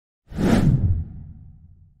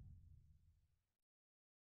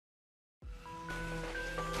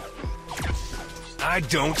I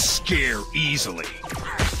don't scare easily.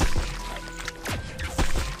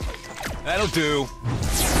 That'll do.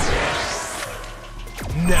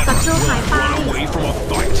 Never will I run away from a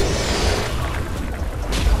fight.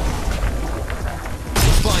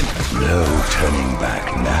 Fine. No turning back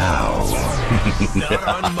now.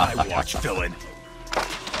 Not on my watch, villain.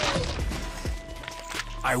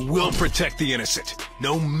 I will protect the innocent,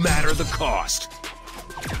 no matter the cost.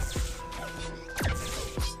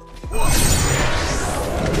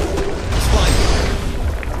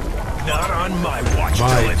 Fine. Not on my watch,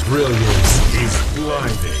 villain. My brilliance is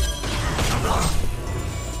blinding.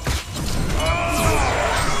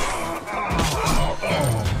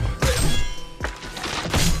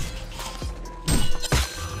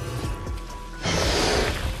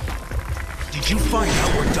 Did you find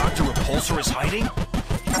out where Dr. Repulsor is hiding?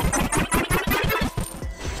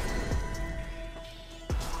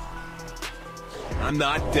 I'm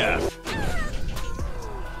not deaf.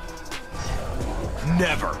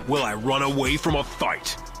 Never will I run away from a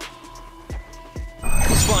fight.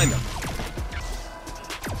 Let's find them.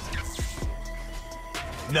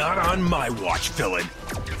 Not on my watch, villain.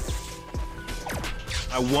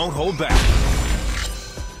 I won't hold back.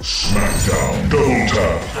 Smackdown, double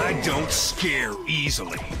tap. I don't scare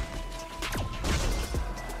easily.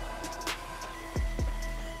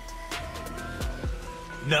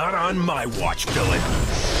 Not on my watch, villain.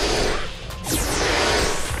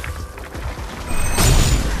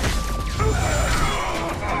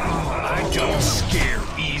 I don't scare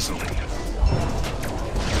easily.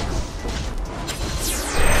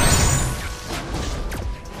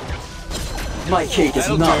 My cake is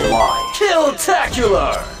not a lie.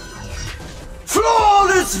 Kill-tacular!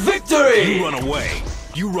 Flawless victory! You run away.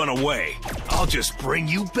 You run away. I'll just bring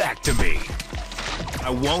you back to me. I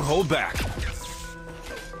won't hold back.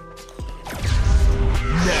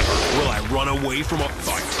 Never will I run away from a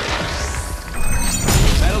fight.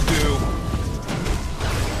 That'll do.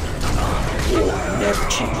 War never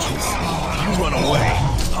changes. You run away.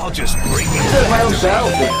 I'll just bring you To my back own to me.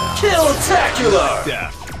 battlefield. Kill-tacular!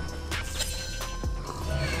 Death.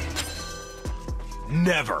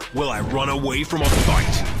 Never will I run away from a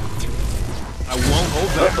fight. I won't hold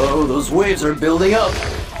back. Uh-oh, those waves are building up.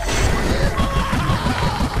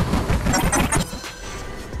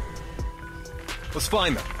 Let's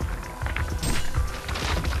find them.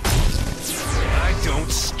 I don't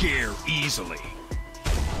scare easily.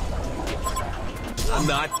 I'm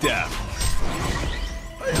not deaf.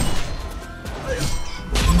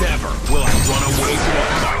 Never will I run away from a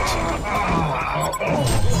fight.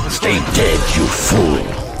 Stay dead, you fool.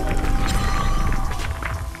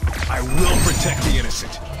 I will protect the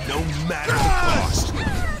innocent, no matter the cost.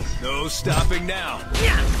 No stopping now.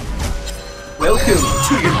 Welcome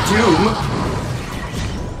to your doom.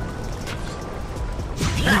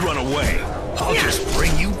 If you run away, I'll just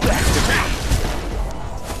bring you back to me.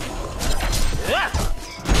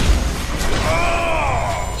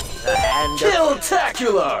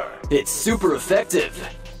 Kill-tacular! It's super effective.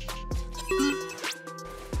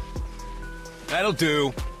 That'll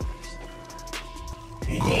do.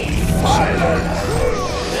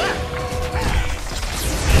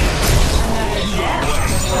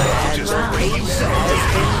 I'll just bring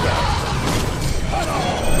you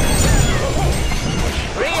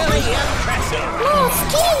Really impressive. もう好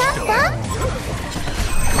きになった?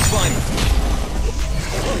 Fine.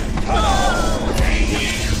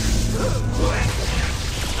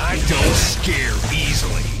 I don't scare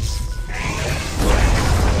easily.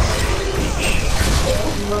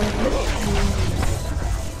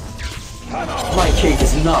 My cake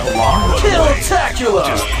is not a lie.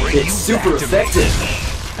 Kill-tacular! It's super effective.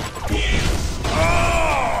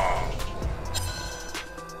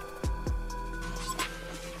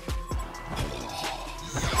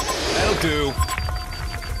 That'll do.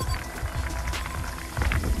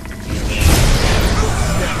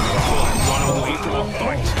 Never will I run away from a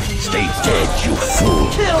fight. Stay dead, you fool.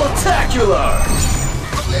 Kill-tacular!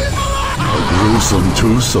 A gruesome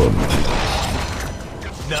twosome.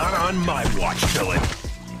 Not on my watch, villain.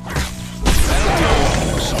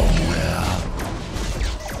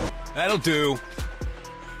 That'll do.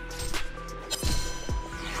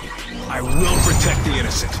 I will protect the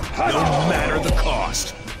innocent, no matter the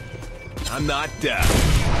cost. I'm not deaf.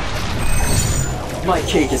 My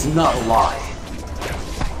cake is not a lie.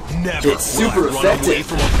 Never It's will super I run away effective.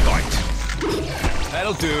 from a fight.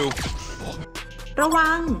 That'll do. ระ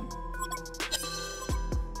วัง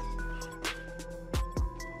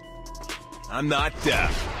I'm not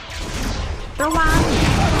deaf. ระวัง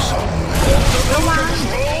ระวัง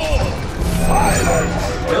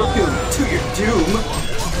Welcome to your doom.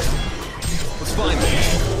 Let's find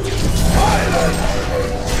me.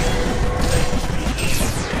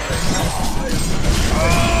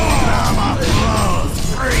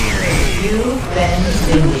 You've been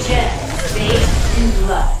vindicated. Faith in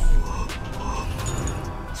blood.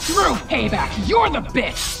 Through payback, you're the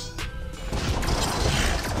bitch!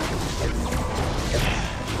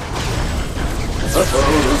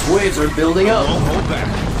 Uh-oh, those waves are building up. Won't hold back.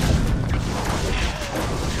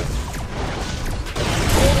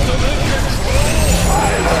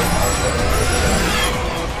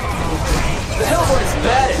 The Hellboy is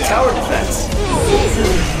bad at tower defense.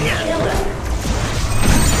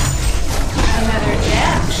 Another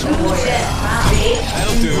death.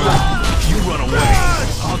 That'll do. If you run away,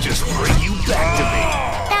 I'll just bring you back to me.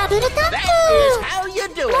 ダブルタップ How you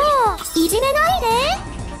doing? もういじめないで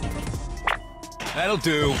That'll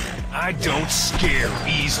do. I don't scare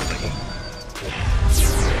easily.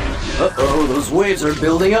 Uh-oh, those waves are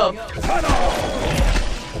building up.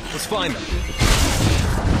 Let's find them.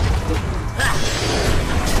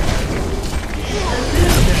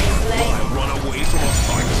 I run away from a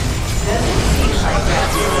fight.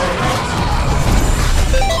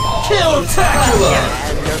 Kill-tacular!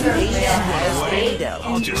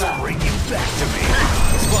 I'll just bring you back to me.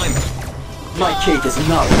 Let's find them. My cake is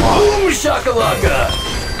not long. Boom shakalaka!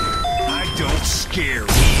 I don't scare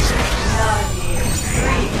easily.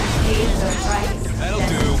 That'll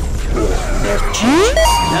do.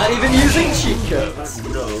 Not even using cheat codes.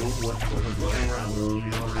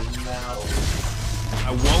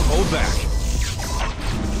 I won't hold back.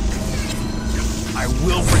 I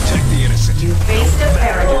will protect the innocent. You face the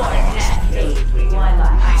paradox. One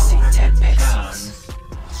life. I see 10 pixels.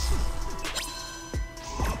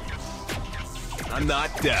 I'm not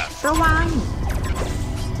deaf. ระวัง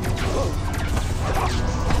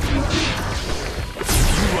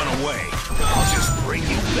You run away, I'll just bring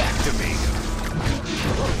you back to me.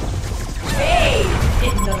 Hey!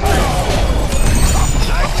 In the blood.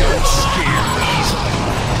 I don't scare easily.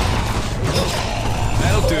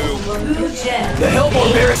 That'll do. The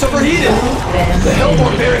Hellborn barracks overheated! The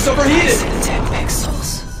Hellborn barracks overheated! 10 pixels.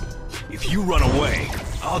 If you run away,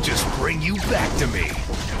 I'll just bring you back to me.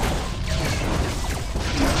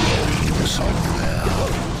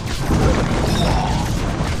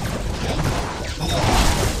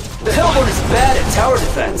 The Hellborn is bad at tower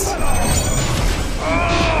defense.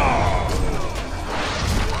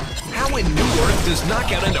 How in New Earth does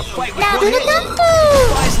knockout end a fight with ダ one ブル hit? タップ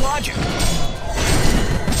Defies logic.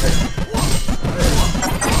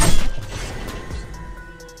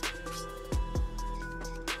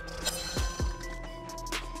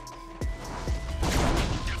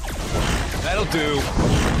 That'll do.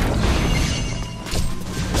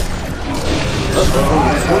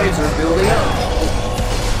 Uh-oh, these waves are building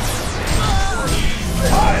up.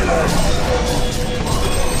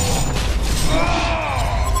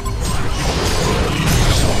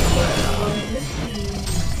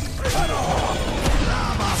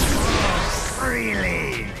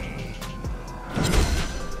 Really?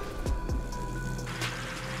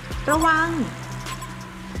 ระวัง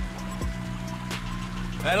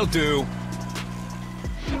That'll do.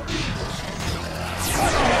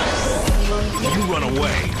 You run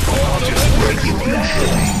away, I'll just bring you back to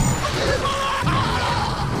me.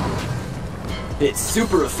 It's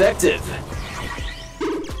super effective.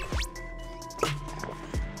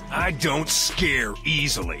 I don't scare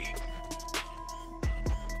easily.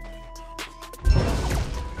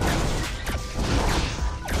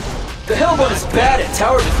 The Hellborn is bad at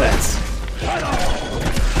tower defense.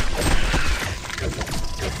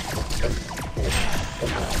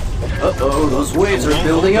 Uh-oh, those waves are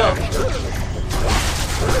building up.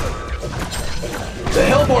 The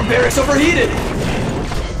Hellborn barracks overheated!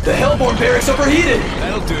 The Hellborn barracks overheated!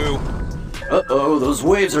 That'll do. Uh-oh, those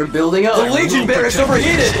waves are building up. The I Legion will barracks protect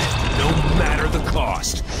overheated! this, no matter the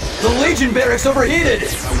cost. The Legion barracks overheated! I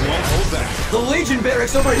won't hold back. The Legion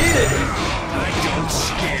barracks overheated! I don't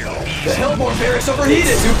scare easily. The Hellborn barracks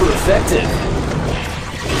overheated! Super effective.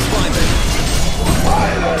 Find them.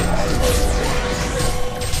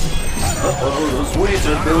 Uh-oh, those waves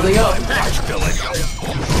are building up. Watch, villain.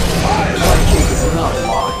 My cake is not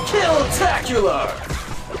long. Kill-tacular!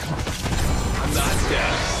 I'm not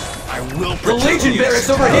dead. I will The protect Legion the barracks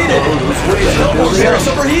innocent. overheated! Those waves are building barracks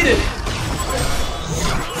overheated!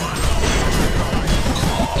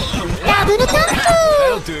 ダブルタップ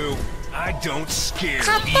That'll do. I don't scare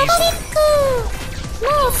カットトリッ easily. クも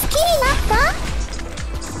う好きになった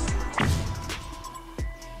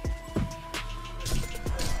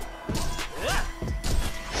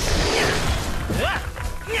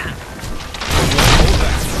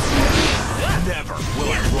Never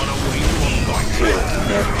will I run away from a fight.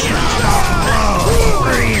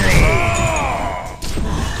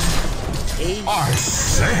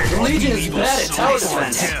 Legion is Evil bad at so tower far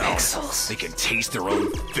defense. down, Pixels. they can taste their own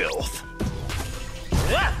filth.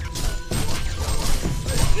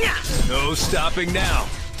 No stopping now.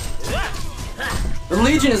 The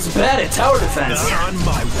Legion is bad at tower defense. Not on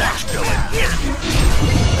my watch, villain.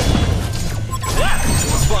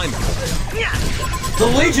 Let's find them. The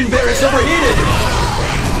Legion barracks overheated.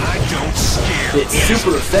 I don't scare. It's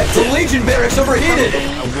super effective. The Legion barracks overheated.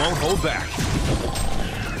 I won't hold back.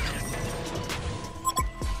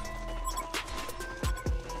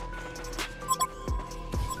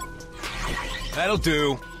 That'll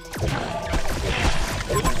do.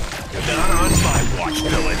 Not on my watch,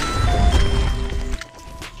 villain.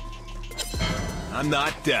 I'm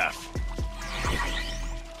not deaf.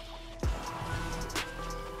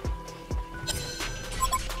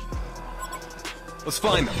 Let's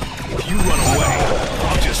find them. If you run away,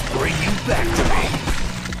 I'll just bring you back to me.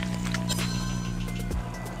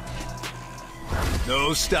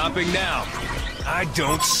 No stopping now. I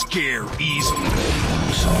don't scare easily.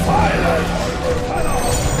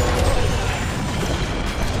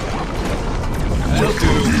 That'll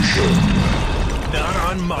do. Not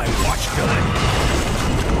on my watch, villain.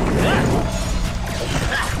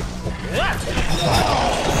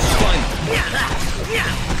 Fine.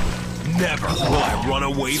 Never will I run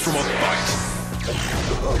away from a fight.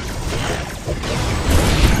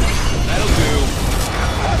 That'll do.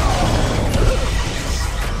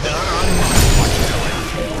 Not on my watch, villain.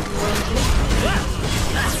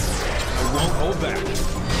 I won't hold back.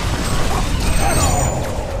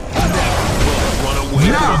 Never will I run away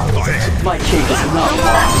from a fight. My cake is not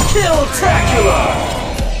lost. Kill-tacular.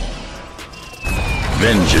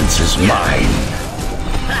 Vengeance is mine.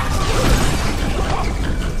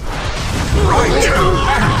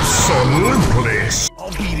 Absolutely.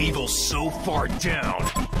 I'll beat evil so far down,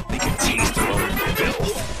 they can taste their own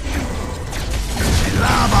filth.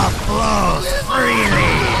 Lava flows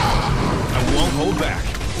freely. I won't hold back.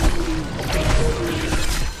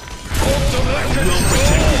 I will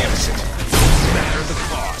protect the innocent, no matter the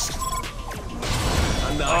cost.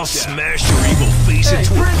 I'll smash your evil face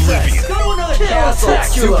into oblivion. Go to another castle.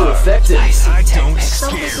 Super effective. I don't 都不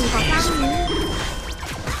scare 是好帮 easily. 人。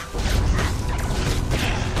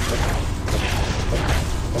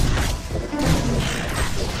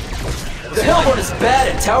 The Hellborn is bad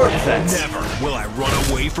at tower defense. Never will I run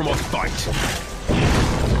away from a fight.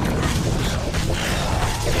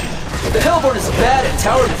 The Hellborn is bad at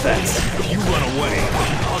tower defense. If you run away,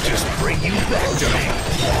 I'll just bring you back to me.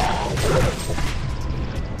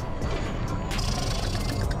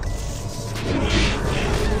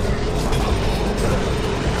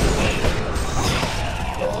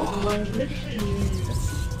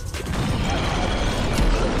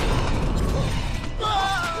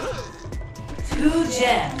 Two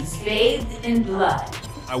gems bathed in blood.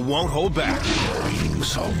 I won't hold back.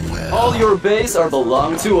 All your base are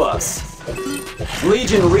belong to us.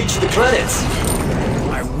 Legion reached the credits.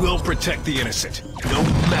 I will protect the innocent, no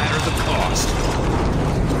matter the cost.